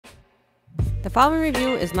The following review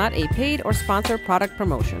is not a paid or sponsored product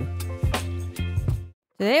promotion.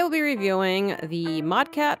 Today we'll be reviewing the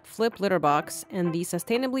Modkat Flip Litter Box and the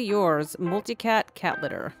Sustainably Yours Multi-Cat Cat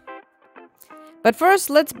Litter. But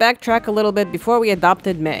first, let's backtrack a little bit before we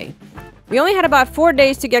adopted May. We only had about 4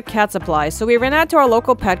 days to get cat supplies, so we ran out to our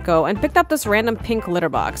local Petco and picked up this random pink litter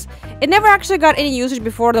box. It never actually got any usage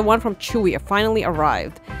before the one from Chewy finally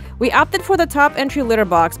arrived. We opted for the top entry litter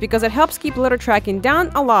box because it helps keep litter tracking down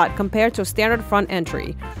a lot compared to a standard front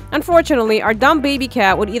entry. Unfortunately, our dumb baby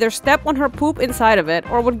cat would either step on her poop inside of it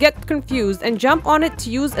or would get confused and jump on it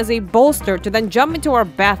to use as a bolster to then jump into our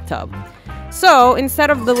bathtub. So,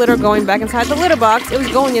 instead of the litter going back inside the litter box, it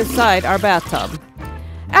was going inside our bathtub.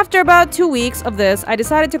 After about 2 weeks of this, I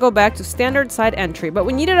decided to go back to standard side entry, but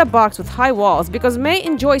we needed a box with high walls because May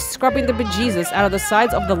enjoys scrubbing the bejesus out of the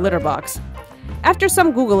sides of the litter box. After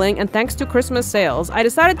some googling and thanks to Christmas sales, I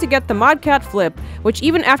decided to get the Modkat Flip, which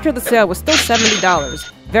even after the sale was still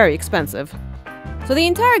 $70. Very expensive. So the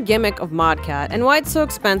entire gimmick of Modkat and why it's so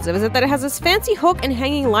expensive is that it has this fancy hook and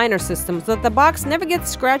hanging liner system so that the box never gets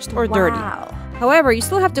scratched or dirty. Wow. However, you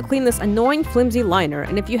still have to clean this annoying flimsy liner,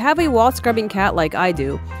 and if you have a wall scrubbing cat like I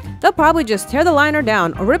do, they'll probably just tear the liner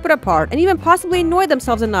down or rip it apart and even possibly annoy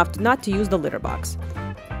themselves enough not to use the litter box.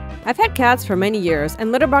 I've had cats for many years,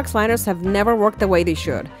 and litter box liners have never worked the way they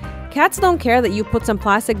should. Cats don't care that you put some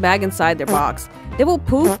plastic bag inside their box. They will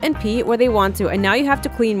poop and pee where they want to, and now you have to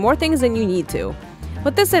clean more things than you need to.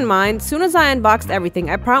 With this in mind, soon as I unboxed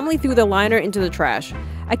everything, I promptly threw the liner into the trash.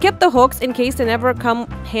 I kept the hooks in case they never come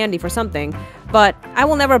handy for something, but I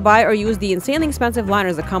will never buy or use the insanely expensive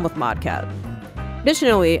liners that come with Modkat.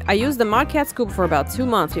 Additionally, I used the Modkat scoop for about 2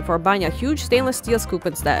 months before buying a huge stainless steel scoop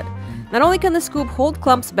instead. Not only can the scoop hold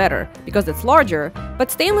clumps better because it's larger,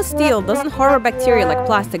 but stainless steel doesn't harbor bacteria like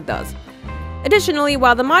plastic does. Additionally,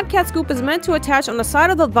 while the Modkat scoop is meant to attach on the side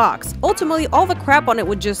of the box, ultimately all the crap on it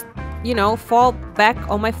would just, fall back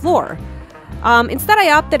on my floor. Instead,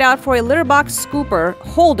 I opted out for a litter box scooper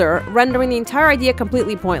holder, rendering the entire idea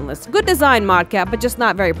completely pointless. Good design, Modkat, but just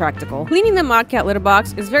not very practical. Cleaning the Modkat litter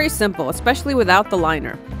box is very simple, especially without the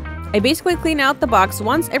liner. I basically clean out the box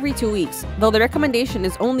once every 2 weeks, though the recommendation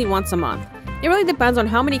is only once a month. It really depends on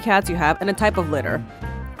how many cats you have and the type of litter.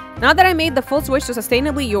 Now that I made the full switch to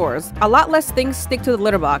Sustainably Yours, a lot less things stick to the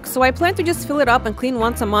litter box, so I plan to just fill it up and clean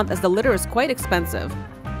once a month as the litter is quite expensive.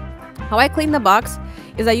 How I clean the box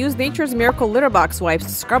is I use Nature's Miracle litter box wipes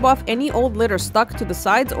to scrub off any old litter stuck to the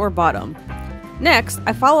sides or bottom. Next,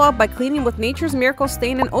 I follow up by cleaning with Nature's Miracle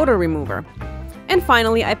stain and odor remover. And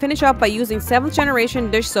finally, I finish up by using 7th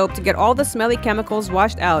generation dish soap to get all the smelly chemicals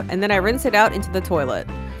washed out, and then I rinse it out into the toilet.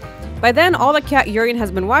 By then, all the cat urine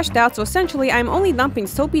has been washed out, so essentially I'm only dumping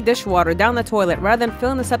soapy dishwater down the toilet rather than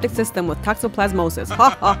filling the septic system with toxoplasmosis.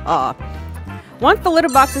 Ha ha ha. Once the litter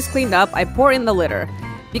box is cleaned up, I pour in the litter.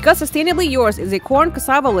 Because Sustainably Yours is a corn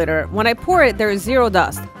cassava litter, when I pour it, there is zero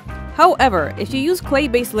dust. However, if you use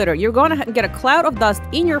clay-based litter, you're going to get a cloud of dust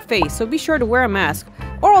in your face, so be sure to wear a mask.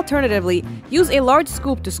 Or alternatively, use a large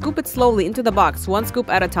scoop to scoop it slowly into the box, 1 scoop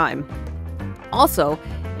at a time. Also,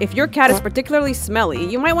 if your cat is particularly smelly,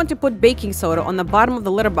 you might want to put baking soda on the bottom of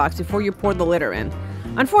the litter box before you pour the litter in.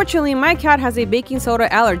 Unfortunately, my cat has a baking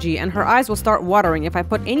soda allergy and her eyes will start watering if I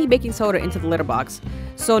put any baking soda into the litter box.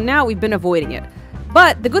 So now we've been avoiding it.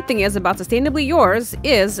 But the good thing is about Sustainably Yours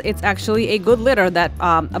is it's actually a good litter that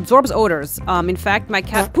absorbs odors. In fact, my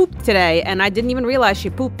cat pooped today and I didn't even realize she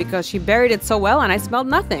pooped because she buried it so well and I smelled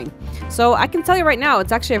nothing. So I can tell you right now,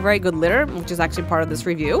 it's actually a very good litter, which is actually part of this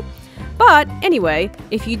review. But anyway,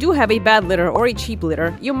 if you do have a bad litter or a cheap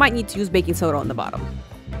litter, you might need to use baking soda on the bottom.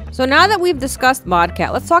 So now that we've discussed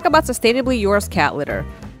Modkat, let's talk about Sustainably Yours cat litter.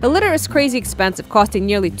 The litter is crazy expensive, costing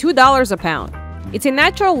nearly $2 a pound. It's a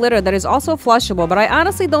natural litter that is also flushable, but I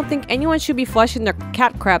honestly don't think anyone should be flushing their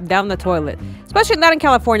cat crap down the toilet, especially not in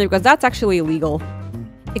California because that's actually illegal.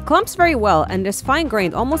 It clumps very well and is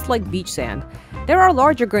fine-grained, almost like beach sand. There are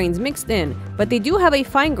larger grains mixed in, but they do have a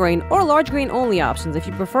fine grain or large grain only options if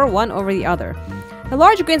you prefer one over the other. The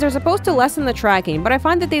large grains are supposed to lessen the tracking, but I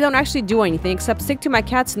find that they don't actually do anything except stick to my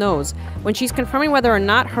cat's nose when she's confirming whether or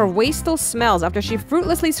not her waste still smells after she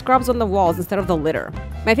fruitlessly scrubs on the walls instead of the litter.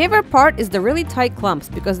 My favorite part is the really tight clumps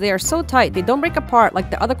because they are so tight they don't break apart like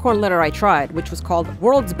the other corn litter I tried, which was called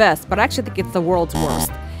World's Best, but I actually think it's the world's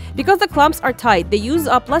worst. Because the clumps are tight, they use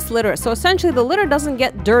up less litter, so essentially the litter doesn't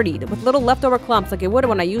get dirtied with little leftover clumps like it would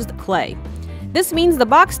when I used clay. This means the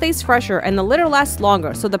box stays fresher and the litter lasts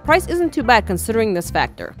longer, so the price isn't too bad considering this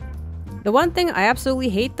factor. The one thing I absolutely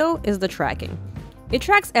hate though is the tracking. It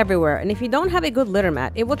tracks everywhere, and if you don't have a good litter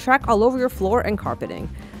mat, it will track all over your floor and carpeting.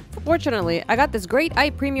 Fortunately, I got this great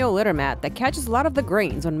iPremio litter mat that catches a lot of the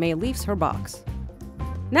grains when May leaves her box.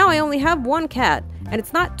 Now I only have one cat, and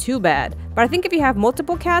it's not too bad, but I think if you have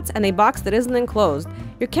multiple cats and a box that isn't enclosed,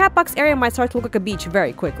 your cat box area might start to look like a beach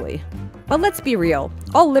very quickly. But let's be real,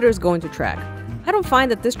 all litter is going to track. I don't find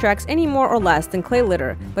that this tracks any more or less than clay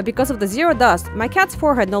litter, but because of the zero dust, my cat's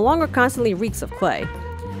forehead no longer constantly reeks of clay.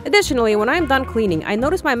 Additionally, when I'm done cleaning, I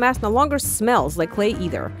notice my mask no longer smells like clay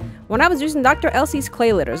either. When I was using Dr. Elsie's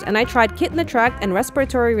clay litters and I tried Kitten Attract and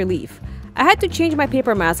Respiratory Relief, I had to change my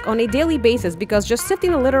paper mask on a daily basis because just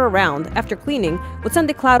sifting the litter around after cleaning would send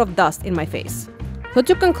a cloud of dust in my face. So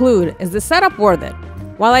to conclude, is this setup worth it?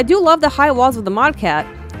 While I do love the high walls of the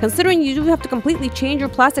Modkat, considering you do have to completely change your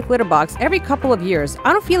plastic litter box every couple of years,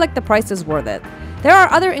 I don't feel like the price is worth it. There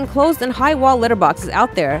are other enclosed and high wall litter boxes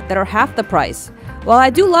out there that are half the price. While I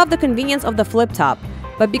do love the convenience of the flip top,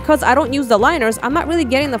 but because I don't use the liners, I'm not really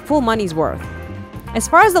getting the full money's worth. As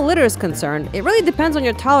far as the litter is concerned, it really depends on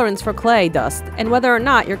your tolerance for clay dust and whether or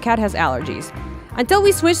not your cat has allergies. Until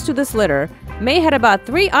we switched to this litter, May had about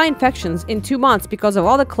 3 eye infections in 2 months because of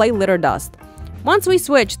all the clay litter dust. Once we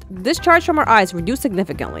switched, the discharge from our eyes reduced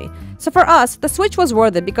significantly. So for us, the switch was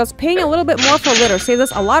worth it because paying a little bit more for litter saves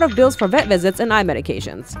us a lot of bills for vet visits and eye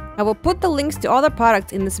medications. I will put the links to all the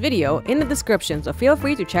products in this video in the description, so feel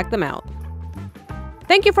free to check them out.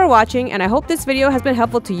 Thank you for watching, and I hope this video has been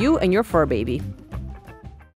helpful to you and your fur baby.